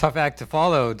Tough act to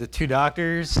follow. The two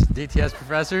doctors, DTS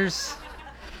professors.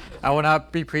 I will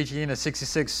not be preaching a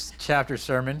 66 chapter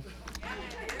sermon.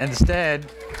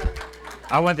 Instead,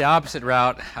 I went the opposite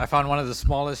route. I found one of the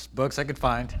smallest books I could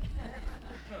find.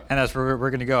 And that's where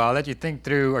we're going to go. I'll let you think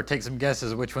through or take some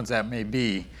guesses of which ones that may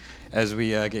be as we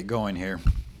get going here.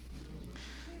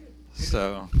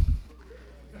 So,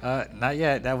 not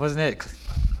yet. That wasn't it.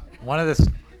 One of this,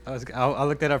 I'll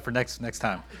look that up for next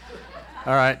time.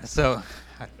 All right. So,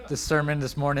 this sermon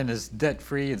this morning is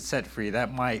debt-free and set-free.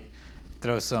 That might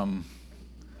throw some,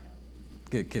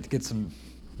 get some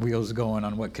wheels going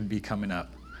on what could be coming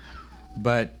up.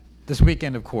 But this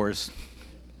weekend, of course,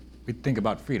 we think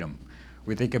about freedom.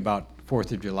 We think about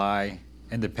 4th of July,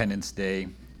 Independence Day,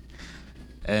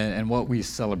 and what we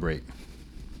celebrate.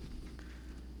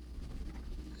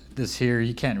 This here,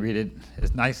 you can't read it.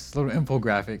 It's a nice little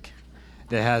infographic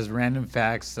that has random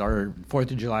facts that are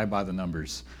 4th of July by the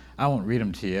numbers. I won't read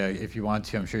them to you. If you want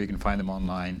to, I'm sure you can find them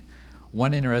online.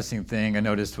 One interesting thing I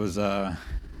noticed was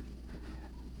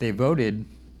they voted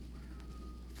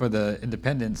for the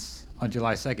independence on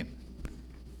July 2nd,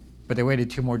 but they waited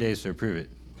 2 more days to approve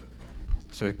it.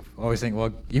 So I always think,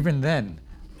 well, even then,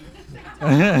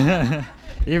 it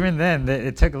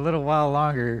took a little while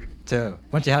longer to,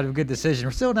 once you had a good decision,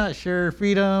 we're still not sure,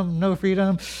 freedom, no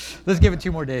freedom, let's give it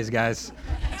 2 more days, guys.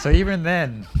 So even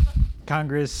then,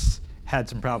 Congress had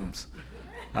some problems.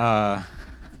 But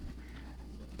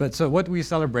so what do we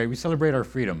celebrate? We celebrate our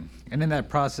freedom. And in that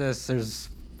process, there's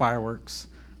fireworks,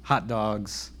 hot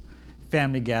dogs,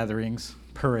 family gatherings,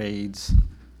 parades,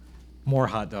 more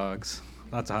hot dogs,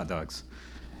 lots of hot dogs.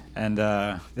 And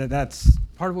that's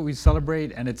part of what we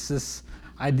celebrate, and it's this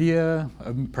idea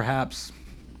of perhaps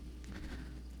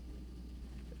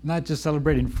not just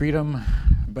celebrating freedom,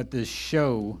 but this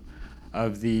show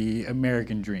of the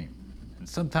American dream. And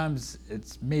sometimes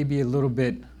it's maybe a little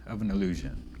bit of an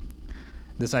illusion.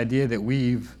 This idea that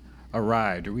we've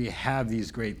arrived, or we have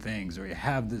these great things, or we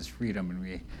have this freedom, and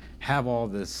we have all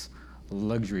this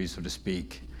luxury, so to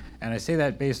speak. And I say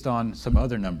that based on some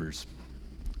other numbers,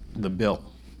 the bill.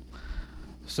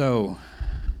 So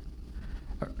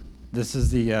this is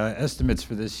the estimates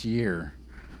for this year,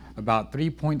 about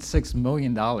 $3.6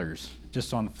 million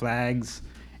just on flags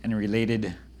and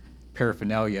related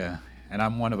paraphernalia. And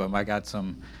I'm one of them. I got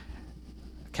some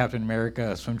Captain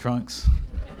America swim trunks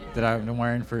that I've been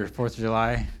wearing for 4th of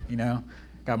July, you know.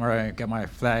 Got my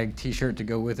flag t-shirt to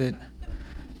go with it.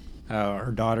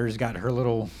 Her daughter's got her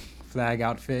little flag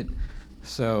outfit.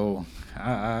 So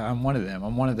I'm one of them.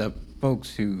 I'm one of the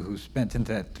folks who spent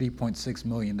into that $3.6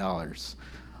 million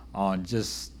on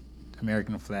just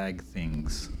American flag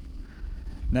things.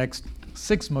 Next,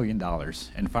 $6 million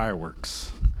in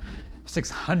fireworks.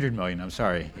 600 million, I'm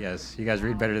sorry. Yes, you guys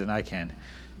read better than I can.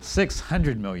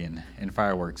 600 million in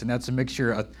fireworks. And that's a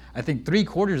mixture of, I think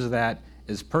 3/4 of that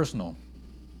is personal.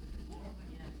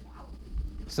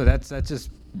 So that's just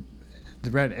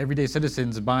the everyday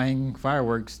citizens buying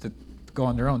fireworks to go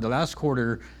on their own. The last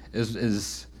quarter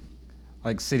is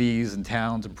like cities and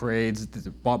towns and parades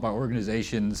bought by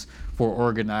organizations for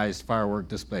organized firework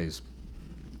displays.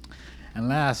 And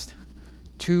last,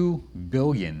 2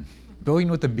 billion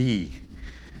with a B,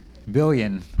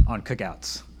 billion on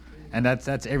cookouts. And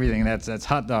that's everything. That's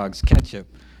hot dogs, ketchup,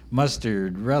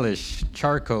 mustard, relish,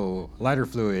 charcoal, lighter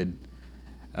fluid,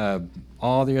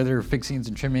 all the other fixings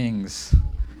and trimmings.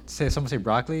 Someone say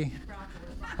broccoli?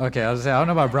 Okay, I was gonna say, I don't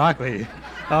know about broccoli.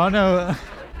 I don't know.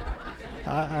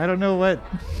 I don't know what.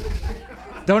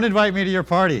 Don't invite me to your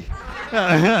party.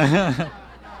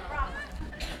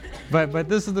 But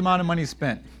this is the amount of money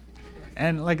spent.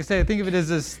 And like I say, I think of it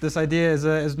as this idea as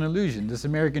an illusion, this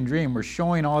American dream. We're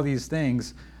showing all these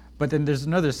things, but then there's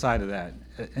another side of that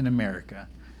in America.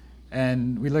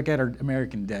 And we look at our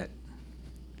American debt.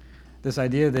 This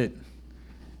idea that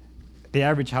the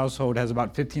average household has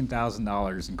about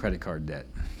 $15,000 in credit card debt,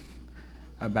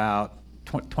 about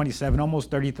 27, almost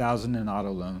 30,000 in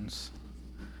auto loans,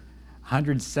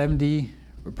 170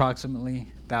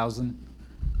 approximately thousand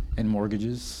in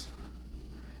mortgages,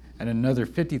 and another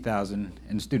 50,000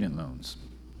 in student loans.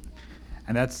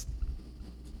 And that's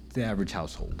the average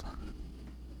household.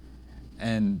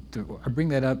 And I bring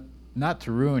that up not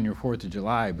to ruin your 4th of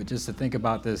July, but just to think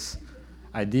about this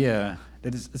idea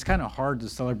that it's kind of hard to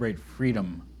celebrate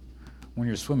freedom when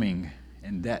you're swimming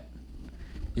in debt.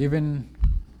 Even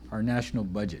our national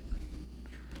budget,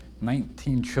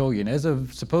 19 trillion. As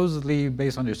of supposedly,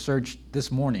 based on research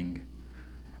this morning,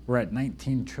 we're at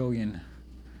 19 trillion,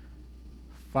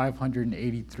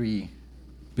 583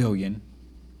 billion,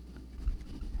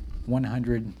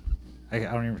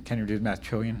 can't even do the math.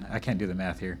 Trillion. I can't do the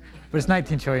math here, but it's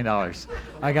 $19 trillion.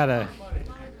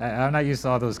 I'm not used to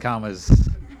all those commas,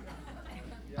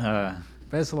 but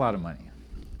it's a lot of money,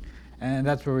 and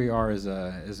that's where we are as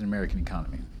an American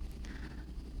economy.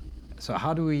 So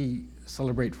how do we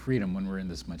celebrate freedom when we're in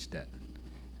this much debt?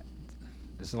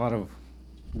 There's a lot of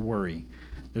worry.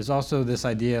 There's also this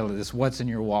idea of this what's in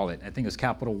your wallet. I think it was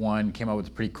Capital One came out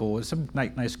with pretty cool. It's some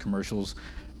nice commercials.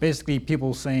 Basically,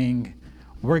 people saying,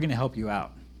 we're going to help you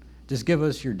out. Just give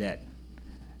us your debt.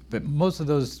 But most of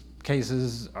those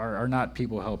cases are not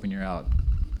people helping you out.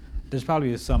 There's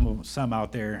probably some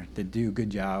out there that do a good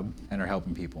job and are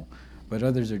helping people. But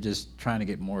others are just trying to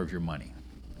get more of your money.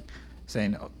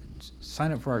 Saying,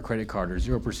 sign up for our credit card or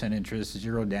 0% interest,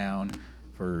 0 down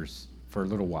for a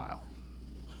little while.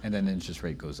 And then the interest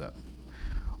rate goes up.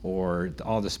 Or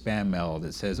all the spam mail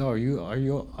that says, oh, are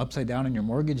you upside down on your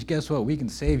mortgage? Guess what? We can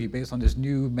save you based on this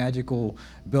new magical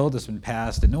bill that's been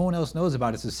passed that no one else knows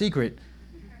about. It's a secret.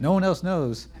 No one else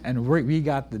knows. And we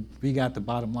got the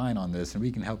bottom line on this, and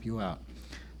we can help you out.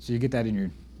 So you get that in your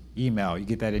email. You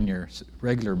get that in your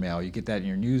regular mail. You get that in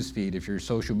your news feed. If you're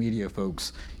social media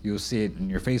folks, you'll see it in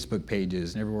your Facebook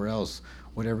pages and everywhere else.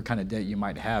 Whatever kind of debt you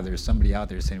might have, there's somebody out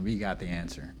there saying, we got the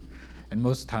answer. And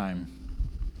most of the time,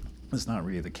 it's not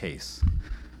really the case.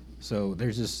 So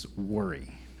there's this worry,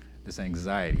 this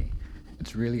anxiety.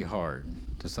 It's really hard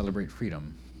to celebrate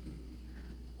freedom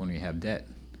when we have debt.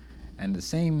 And the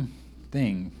same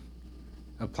thing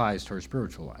applies to our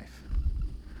spiritual life.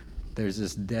 There's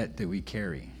this debt that we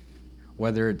carry,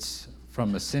 whether it's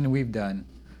from a sin we've done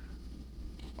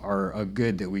or a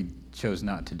good that we chose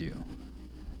not to do.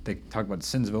 They talk about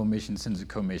sins of omission, sins of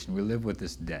commission. We live with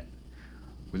this debt.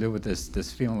 We live with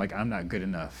this feeling like I'm not good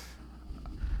enough.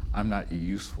 I'm not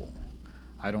useful.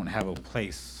 I don't have a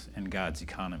place in God's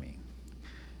economy.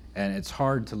 And it's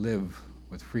hard to live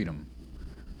with freedom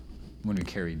when we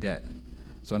carry debt.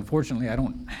 So unfortunately, I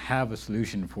don't have a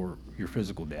solution for your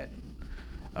physical debt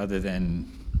other than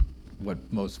what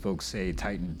most folks say,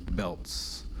 tighten the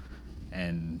belts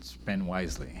and spend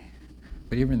wisely.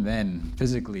 But even then,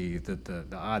 physically, the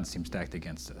odds seem stacked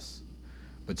against us.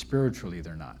 But spiritually,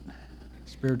 they're not.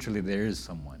 Spiritually, there is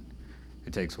someone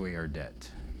who takes away our debt.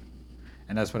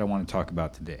 And that's what I want to talk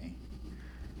about today,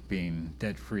 being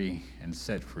debt-free and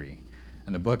set-free.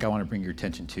 And the book I want to bring your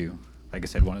attention to, like I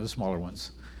said, one of the smaller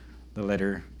ones, the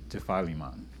letter to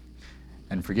Philemon.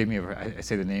 And forgive me if I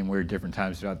say the name weird different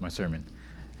times throughout my sermon.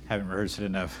 Haven't rehearsed it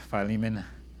enough. Philemon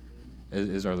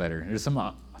is our letter. There's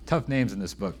some tough names in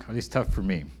this book, at least tough for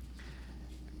me.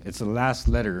 It's the last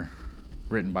letter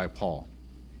written by Paul.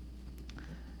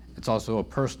 It's also a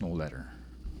personal letter.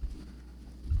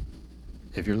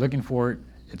 If you're looking for it,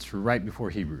 it's right before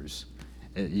Hebrews.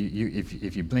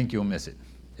 If you blink, you'll miss it.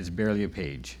 It's barely a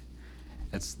page.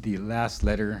 It's the last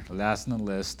letter, last in the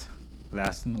list,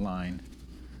 last in the line.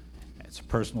 It's a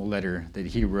personal letter that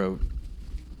he wrote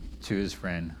to his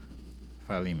friend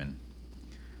Philemon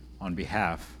on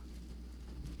behalf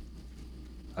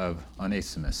of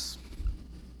Onesimus.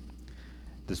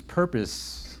 This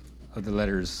purpose of the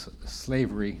letter is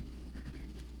slavery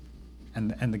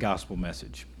and the gospel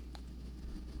message.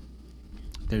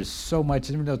 There's so much,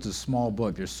 even though it's a small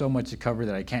book, there's so much to cover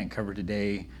that I can't cover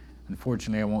today.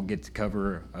 Unfortunately, I won't get to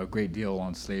cover a great deal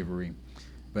on slavery,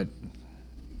 but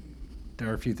there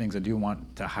are a few things I do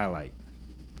want to highlight.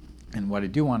 And what I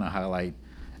do want to highlight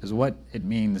is what it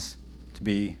means to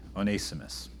be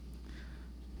Onesimus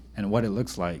and what it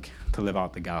looks like to live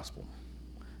out the gospel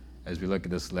as we look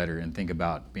at this letter and think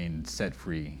about being set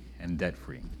free and debt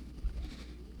free.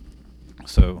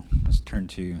 So let's turn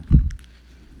to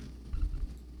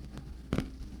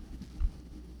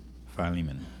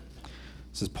Philemon.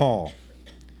 This is Paul,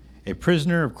 a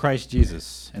prisoner of Christ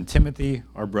Jesus, and Timothy,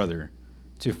 our brother,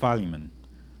 to Philemon,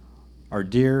 our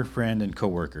dear friend and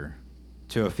co-worker,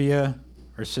 to Apphia,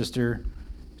 our sister,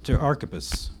 to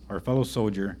Archippus, our fellow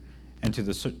soldier, and to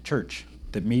the church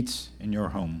that meets in your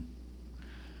home.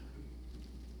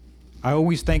 I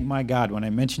always thank my God when I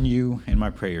mention you in my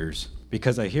prayers,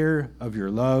 because I hear of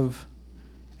your love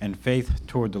and faith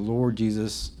toward the Lord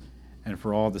Jesus and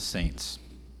for all the saints.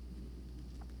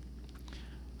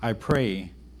 I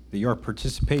pray that your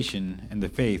participation in the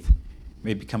faith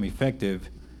may become effective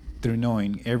through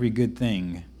knowing every good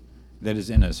thing that is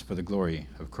in us for the glory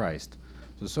of Christ.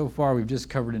 So far we've just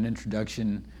covered an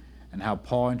introduction and how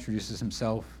Paul introduces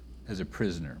himself as a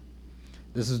prisoner.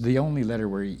 This is the only letter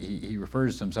where he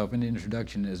refers to himself in the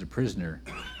introduction as a prisoner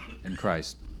in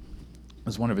Christ.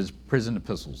 It's one of his prison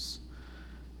epistles.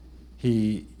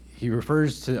 He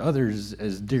refers to others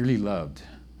as dearly loved.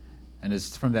 And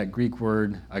it's from that Greek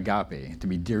word agape, to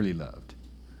be dearly loved.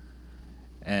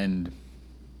 And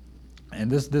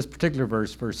this particular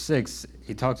verse 6,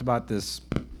 he talks about this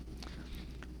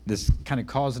kind of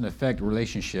cause and effect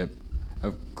relationship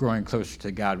of growing closer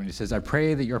to God when he says, I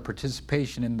pray that your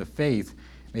participation in the faith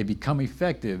may become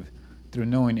effective through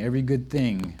knowing every good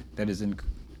thing that is in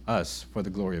us for the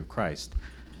glory of Christ.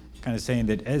 Kind of saying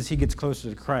that as he gets closer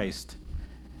to Christ,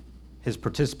 his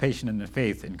participation in the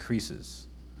faith increases.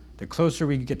 The closer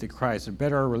we get to Christ, the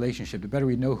better our relationship, the better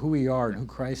we know who we are and who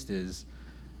Christ is,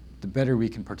 the better we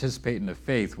can participate in the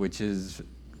faith, which is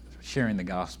sharing the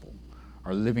gospel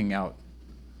or living out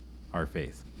our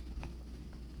faith.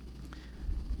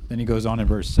 Then he goes on in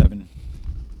verse 7.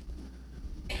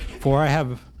 For I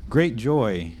have great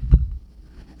joy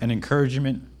and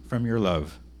encouragement from your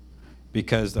love,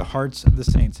 because the hearts of the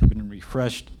saints have been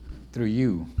refreshed through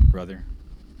you, brother.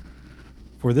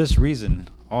 For this reason,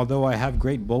 although I have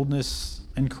great boldness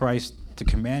in Christ to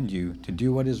command you to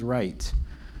do what is right,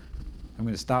 I'm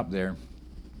going to stop there.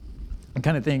 I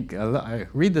kind of think, I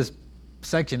read this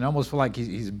section, I almost feel like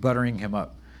he's buttering him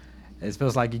up. It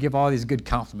feels like you give all these good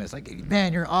compliments, like,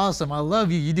 man, you're awesome, I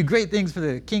love you, you do great things for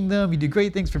the kingdom, you do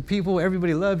great things for people,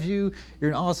 everybody loves you, you're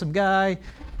an awesome guy.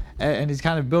 And he's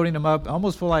kind of building him up. I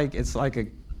almost feel like it's like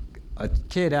a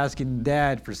kid asking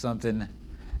dad for something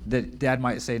that dad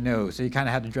might say no, so you kind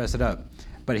of have to dress it up.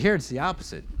 But here it's the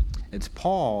opposite. It's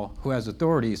Paul who has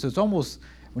authority, so it's almost,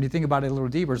 when you think about it a little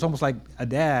deeper, it's almost like a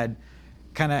dad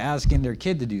kind of asking their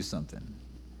kid to do something,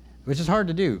 which is hard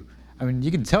to do. I mean,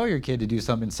 you can tell your kid to do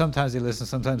something. Sometimes they listen,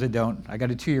 sometimes they don't. I got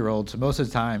a 2-year-old, so most of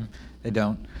the time they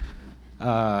don't.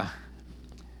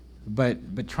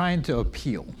 But trying to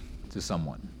appeal to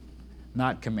someone,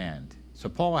 not command. So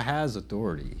Paul has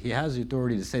authority. He has the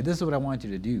authority to say, this is what I want you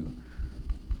to do.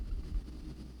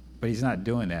 But he's not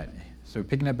doing that. So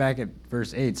picking it back at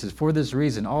verse 8, it says, for this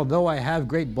reason, although I have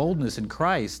great boldness in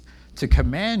Christ to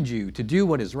command you to do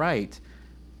what is right,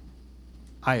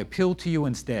 I appeal to you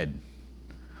instead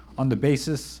on the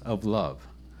basis of love.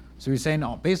 So he's saying,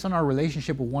 based on our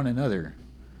relationship with one another,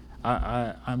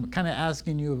 I'm kind of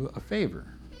asking you a favor.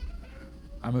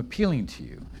 I'm appealing to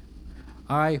you.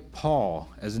 I, Paul,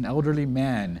 as an elderly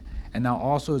man, and now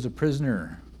also as a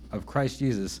prisoner of Christ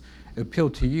Jesus, appeal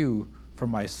to you for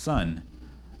my son,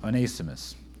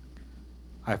 Onesimus.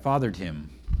 I fathered him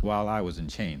while I was in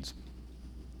chains.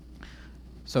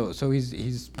 So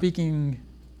he's speaking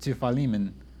to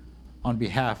Philemon on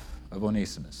behalf of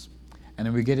Onesimus. And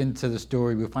then we get into the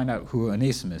story, we find out who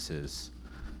Onesimus is.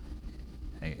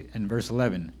 In verse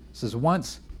 11, it says,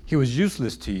 once he was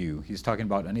useless to you, he's talking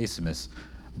about Onesimus,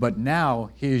 but now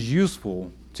he is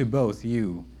useful to both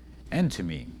you and to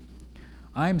me.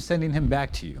 I'm sending him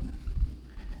back to you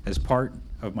as part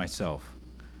of myself.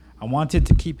 I wanted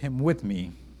to keep him with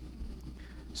me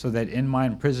so that in my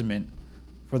imprisonment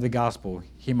for the gospel,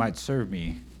 he might serve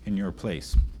me in your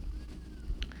place.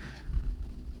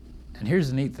 And here's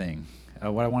the neat thing.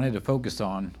 What I wanted to focus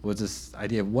on was this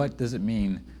idea of what does it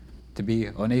mean to be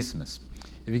Onesimus.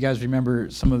 If you guys remember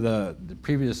some of the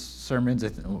previous sermons,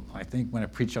 I think when I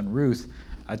preached on Ruth,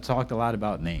 I talked a lot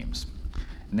about names.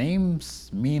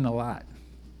 Names mean a lot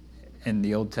in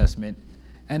the Old Testament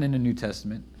and in the New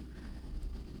Testament.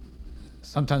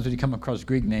 Sometimes when you come across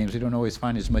Greek names, we don't always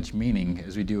find as much meaning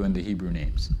as we do in the Hebrew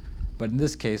names. But in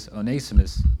this case,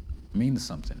 Onesimus means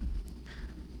something.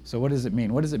 So what does it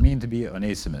mean? What does it mean to be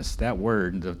Onesimus? That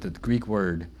word, the Greek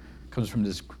word, comes from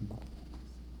this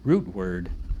root word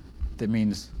that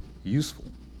means useful.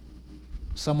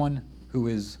 Someone who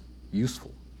is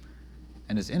useful.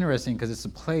 And it's interesting because it's a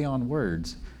play on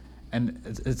words. And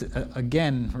it's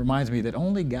again reminds me that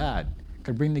only God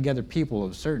could bring together people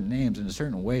of certain names in a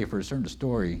certain way for a certain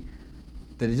story,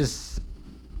 that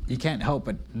you can't help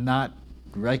but not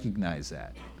recognize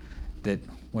that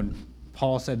when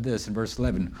Paul said this in verse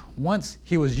 11, once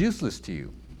he was useless to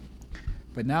you,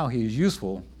 but now he is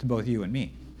useful to both you and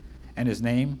me. And his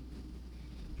name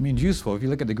means useful. If you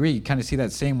look at the Greek, you kind of see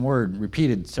that same word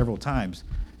repeated several times.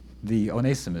 The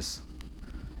Onesimus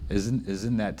is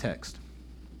in that text.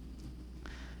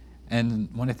 And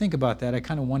when I think about that, I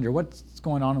kind of wonder what's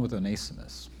going on with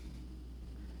Onesimus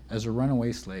as a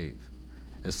runaway slave,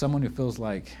 as someone who feels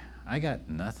like, I got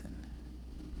nothing.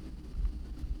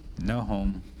 No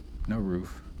home, no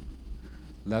roof,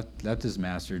 left his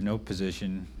master, no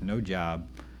position, no job,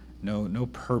 no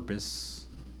purpose.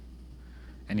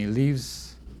 And he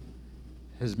leaves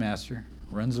his master,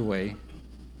 runs away,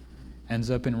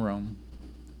 ends up in Rome,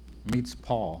 meets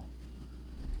Paul,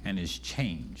 and is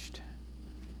changed.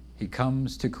 He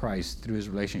comes to Christ through his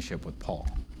relationship with Paul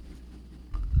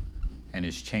and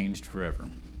is changed forever.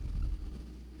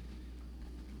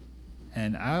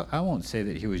 And I won't say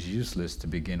that he was useless to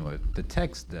begin with. The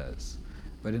text does.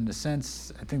 But in a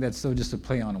sense, I think that's still just a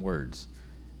play on words.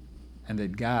 And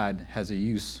that God has a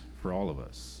use for all of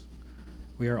us.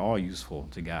 We are all useful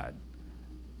to God.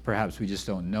 Perhaps we just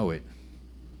don't know it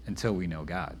until we know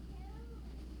God.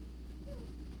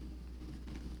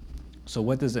 So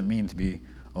what does it mean to be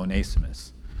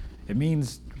Onesimus? It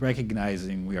means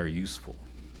recognizing we are useful.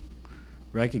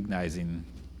 Recognizing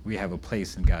we have a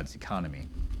place in God's economy.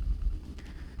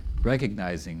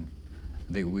 Recognizing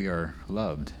that we are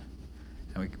loved.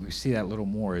 And we see that a little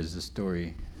more as the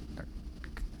story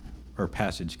or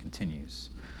passage continues.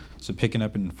 So picking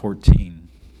up in 14.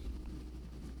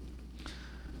 It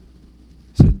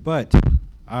said, "But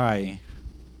I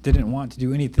didn't want to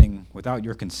do anything without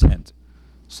your consent,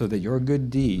 so that your good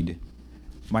deed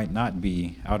might not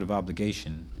be out of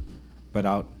obligation, but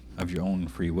out of your own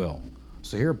free will."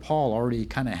 So here Paul already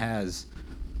kind of has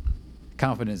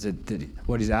confidence that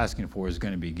what he's asking for is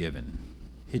going to be given.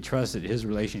 He trusts that his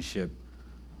relationship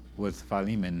with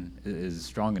Philemon is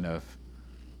strong enough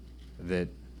that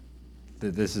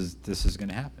this is going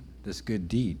to happen, this good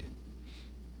deed.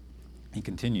 He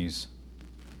continues,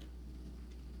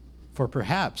 "For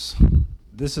perhaps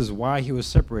this is why he was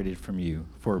separated from you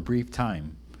for a brief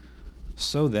time,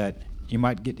 so that you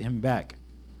might get him back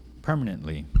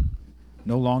permanently,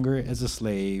 no longer as a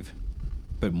slave,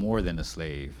 but more than a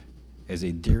slave, as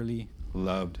a dearly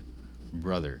loved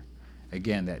brother."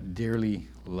 Again, that dearly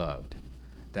loved.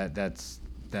 That's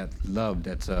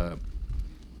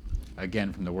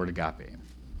again from the word agape.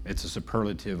 It's a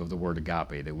superlative of the word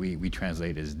agape that we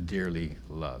translate as dearly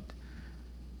loved.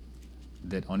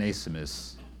 That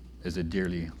Onesimus is a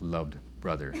dearly loved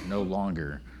brother, no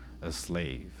longer a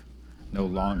slave, no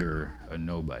longer a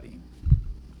nobody.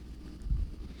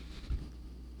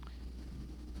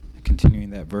 Continuing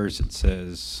that verse, it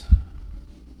says,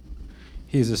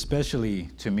 "He is especially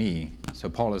to me," so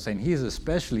Paul is saying, "He is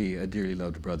especially a dearly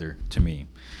loved brother to me,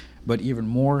 but even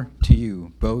more to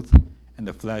you, both in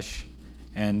the flesh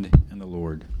and in the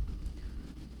Lord.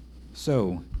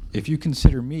 So, if you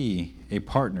consider me a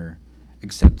partner,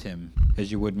 accept him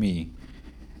as you would me.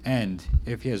 And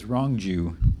if he has wronged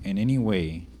you in any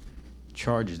way,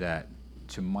 charge that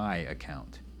to my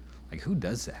account." Like, who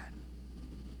does that?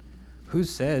 Who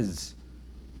says,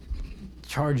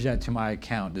 charge that to my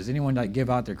account? Does anyone give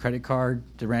out their credit card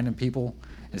to random people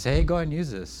and say, hey, go ahead and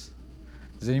use this?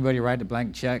 Does anybody write a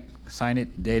blank check, sign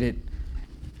it, date it,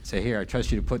 say, here, I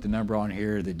trust you to put the number on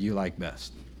here that you like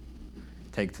best.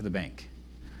 Take to the bank.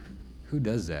 Who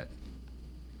does that?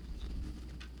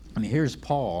 And here's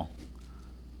Paul,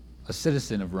 a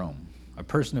citizen of Rome, a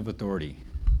person of authority,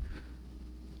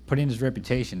 putting his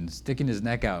reputation, sticking his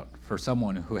neck out for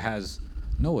someone who has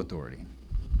no authority,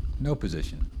 no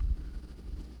position.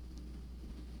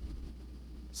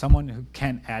 Someone who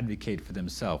can't advocate for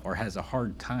themselves or has a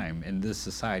hard time in this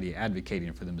society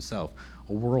advocating for themselves.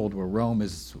 A world where Rome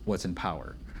is what's in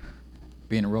power.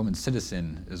 Being a Roman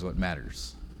citizen is what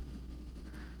matters.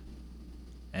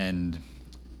 And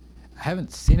I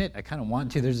haven't seen it. I kind of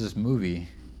want to. There's this movie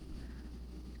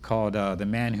called The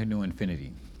Man Who Knew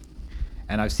Infinity.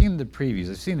 And I've seen the previews.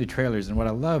 I've seen the trailers. And what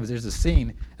I love is there's a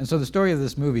scene. And so the story of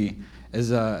this movie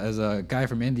is a guy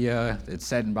from India. It's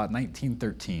set in about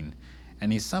 1913.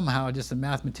 And he's somehow just a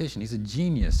mathematician. He's a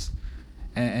genius.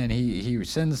 And he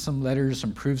sends some letters,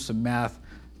 some proofs of math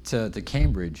to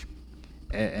Cambridge.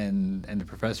 And the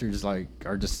professors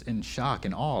are just in shock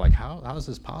and awe. Like, how is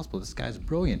this possible? This guy's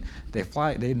brilliant. They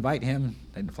invite him,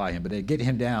 they didn't fly him, but they get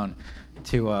him down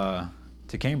to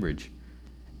Cambridge.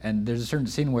 And there's a certain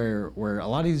scene where a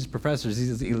lot of these professors,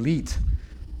 these elite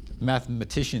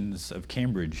mathematicians of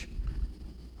Cambridge,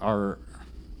 are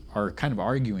kind of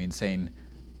arguing, saying,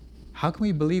 how can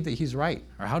we believe that he's right?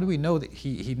 Or how do we know that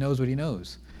he knows what he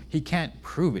knows? He can't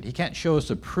prove it. He can't show us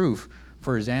a proof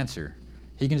for his answer.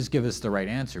 He can just give us the right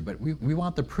answer, but we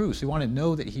want the proofs. We want to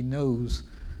know that he knows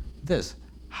this.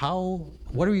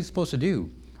 What are we supposed to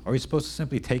do? Are we supposed to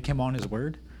simply take him on his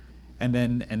word? And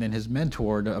then his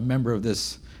mentor, a member of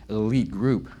this elite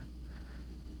group,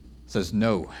 says,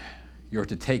 no, you're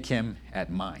to take him at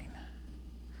mine.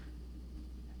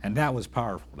 And that was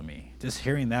powerful to me, just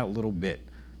hearing that little bit,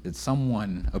 that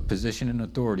someone of position and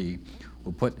authority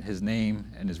will put his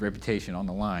name and his reputation on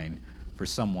the line for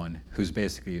someone who's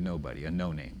basically a nobody, a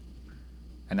no-name,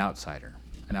 an outsider,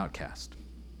 an outcast.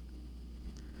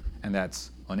 And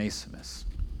that's Onesimus.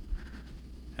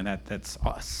 And that's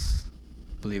us,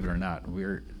 believe it or not.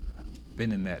 We've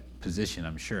been in that position,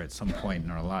 I'm sure, at some point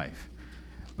in our life.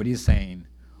 But he's saying,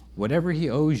 whatever he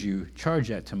owes you, charge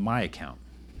that to my account.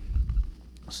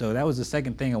 So that was the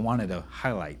second thing I wanted to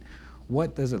highlight.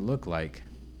 what does it look like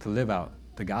to live out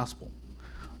the gospel?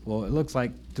 Well, it looks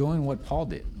like doing what Paul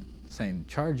did, saying,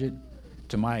 charge it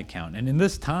to my account. And in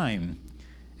this time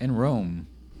in Rome,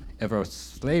 if a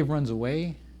slave runs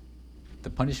away, the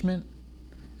punishment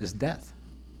is death.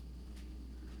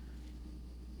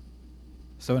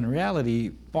 So in reality,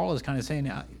 Paul is kind of saying,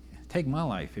 take my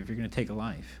life if you're going to take a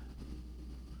life.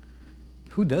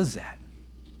 Who does that?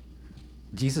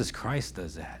 Jesus Christ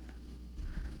does that,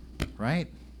 right?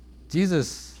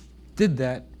 Jesus did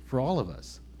that for all of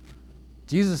us.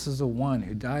 Jesus is the one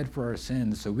who died for our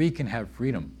sins so we can have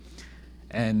freedom.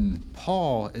 And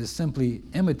Paul is simply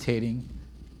imitating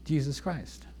Jesus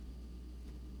Christ.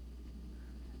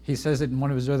 He says it in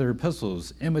one of his other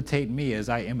epistles, imitate me as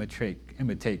I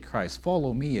imitate Christ.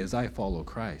 Follow me as I follow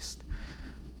Christ.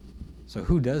 So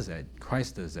who does that?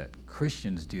 Christ does that.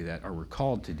 Christians do that, or we're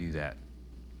called to do that.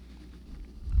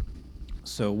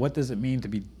 So what does it mean to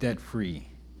be debt-free?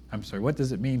 What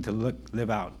does it mean to live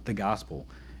out the gospel?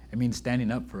 It means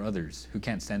standing up for others who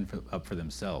can't stand up for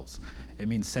themselves. It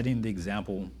means setting the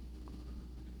example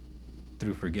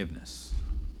through forgiveness.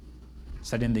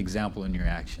 Setting the example in your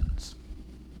actions.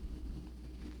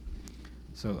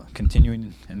 So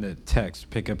continuing in the text,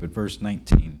 pick up at verse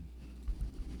 19.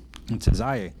 It says,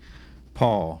 I,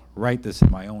 Paul, write this in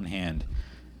my own hand.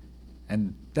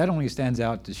 And that only stands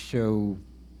out to show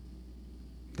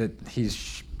that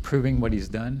he's proving what he's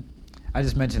done. I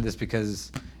just mentioned this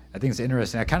because I think it's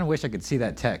interesting. I kind of wish I could see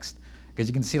that text, because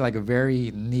you can see like a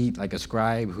very neat, like a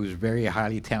scribe who's very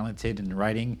highly talented in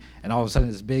writing, and all of a sudden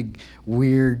this big,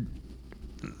 weird,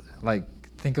 like,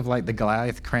 think of like the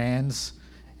Goliath crayons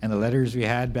and the letters we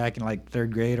had back in like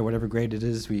 3rd grade or whatever grade it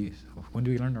is. When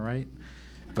do we learn to write?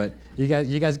 But you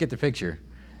guys get the picture.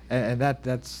 And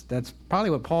that's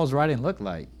probably what Paul's writing looked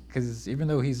like, because even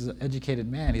though he's an educated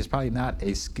man, he's probably not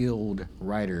a skilled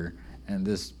writer in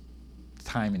this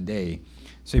time and day.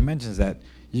 So he mentions that.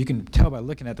 You can tell by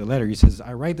looking at the letter. He says,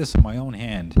 I write this in my own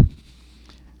hand.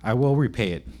 I will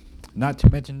repay it. Not to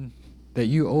mention that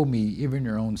you owe me even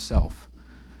your own self.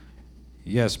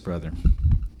 Yes, brother.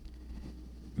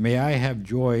 May I have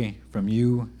joy from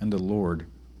you and the Lord.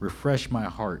 Refresh my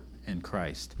heart in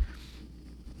Christ.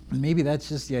 And maybe that's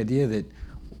just the idea that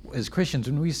as Christians,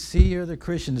 when we see other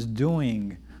Christians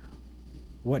doing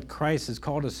what Christ has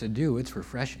called us to do, it's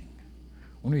refreshing.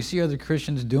 When we see other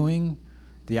Christians doing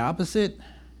the opposite,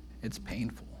 it's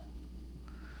painful.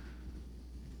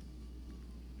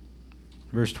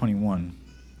 Verse 21.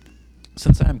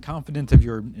 Since I am confident of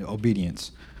your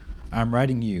obedience, I am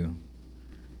writing you,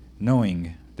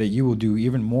 knowing that you will do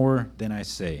even more than I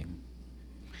say.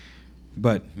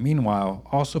 But meanwhile,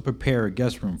 also prepare a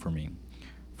guest room for me,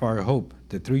 for I hope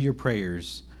that through your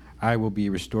prayers I will be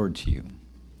restored to you.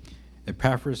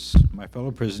 Epaphras, my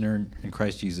fellow prisoner in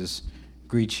Christ Jesus,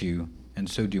 greets you, and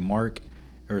so do Mark,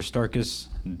 Aristarchus,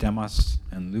 Demas,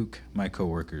 and Luke, my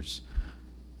co-workers.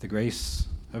 The grace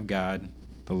of God,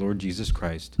 the Lord Jesus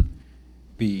Christ,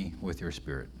 be with your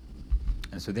spirit.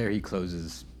 And so there he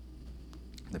closes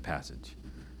the passage.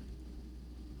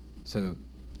 So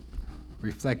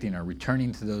reflecting or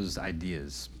returning to those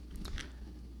ideas,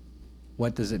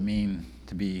 what does it mean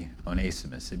to be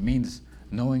Onesimus? It means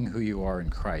knowing who you are in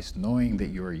Christ, knowing that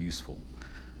you are useful,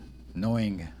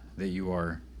 knowing that you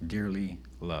are dearly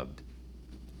loved.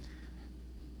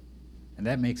 And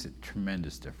that makes a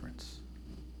tremendous difference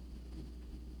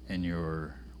in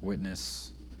your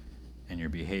witness, in your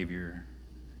behavior,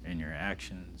 in your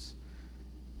actions,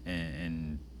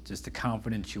 and just the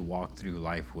confidence you walk through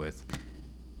life with.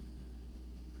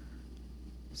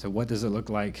 So what does it look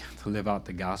like to live out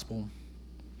the gospel?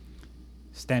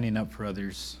 Standing up for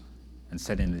others and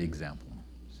setting the example.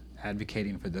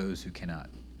 Advocating for those who cannot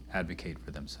advocate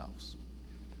for themselves.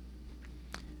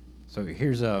 So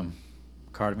here's a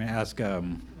card. I'm going to ask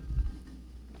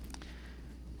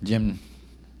Jim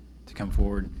to come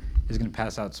forward. He's going to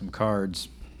pass out some cards.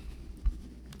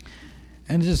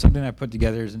 And it's just something I put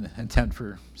together as an attempt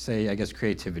for, say, I guess,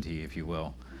 creativity, if you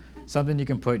will. Something you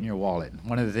can put in your wallet.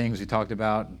 One of the things we talked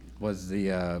about was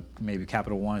the maybe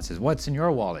Capital One. It says, what's in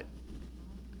your wallet?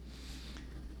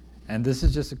 And this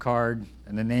is just a card,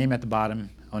 and the name at the bottom,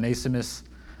 Onesimus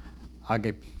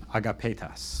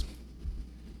Agapetas,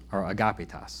 or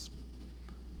Agapetas.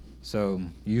 So,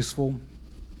 useful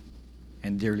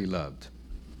and dearly loved.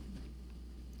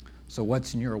 So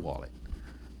what's in your wallet?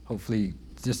 Hopefully,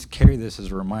 just carry this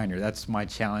as a reminder. That's my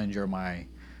challenge, or my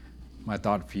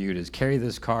thought for you, is carry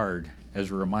this card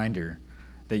as a reminder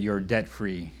that you're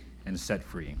debt-free and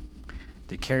set-free.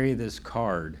 To carry this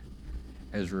card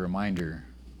as a reminder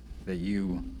that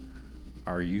you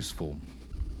are useful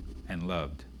and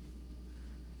loved.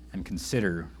 And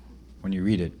consider when you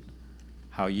read it,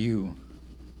 how you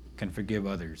can forgive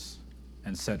others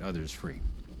and set others free.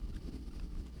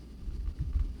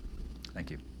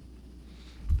 Thank you.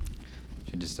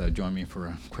 You just join me for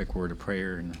a quick word of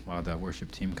prayer and while the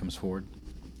worship team comes forward.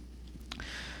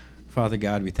 Father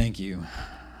God, we thank you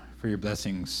for your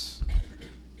blessings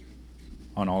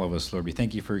on all of us, Lord. We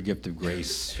thank you for your gift of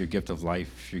grace, your gift of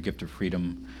life, your gift of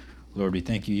freedom. Lord, we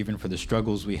thank you even for the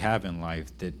struggles we have in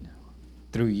life that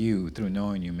through you, through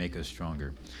knowing you, make us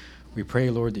stronger. We pray,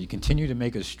 Lord, that you continue to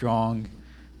make us strong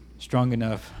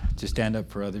enough to stand up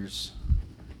for others,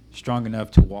 strong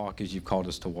enough to walk as you've called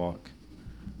us to walk,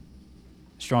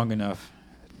 strong enough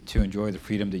to enjoy the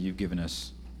freedom that you've given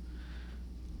us.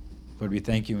 Lord, we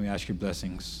thank you and we ask your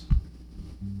blessings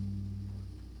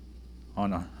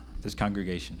on this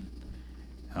congregation,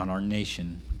 on our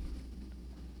nation,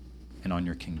 and on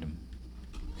your kingdom.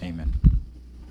 Amen.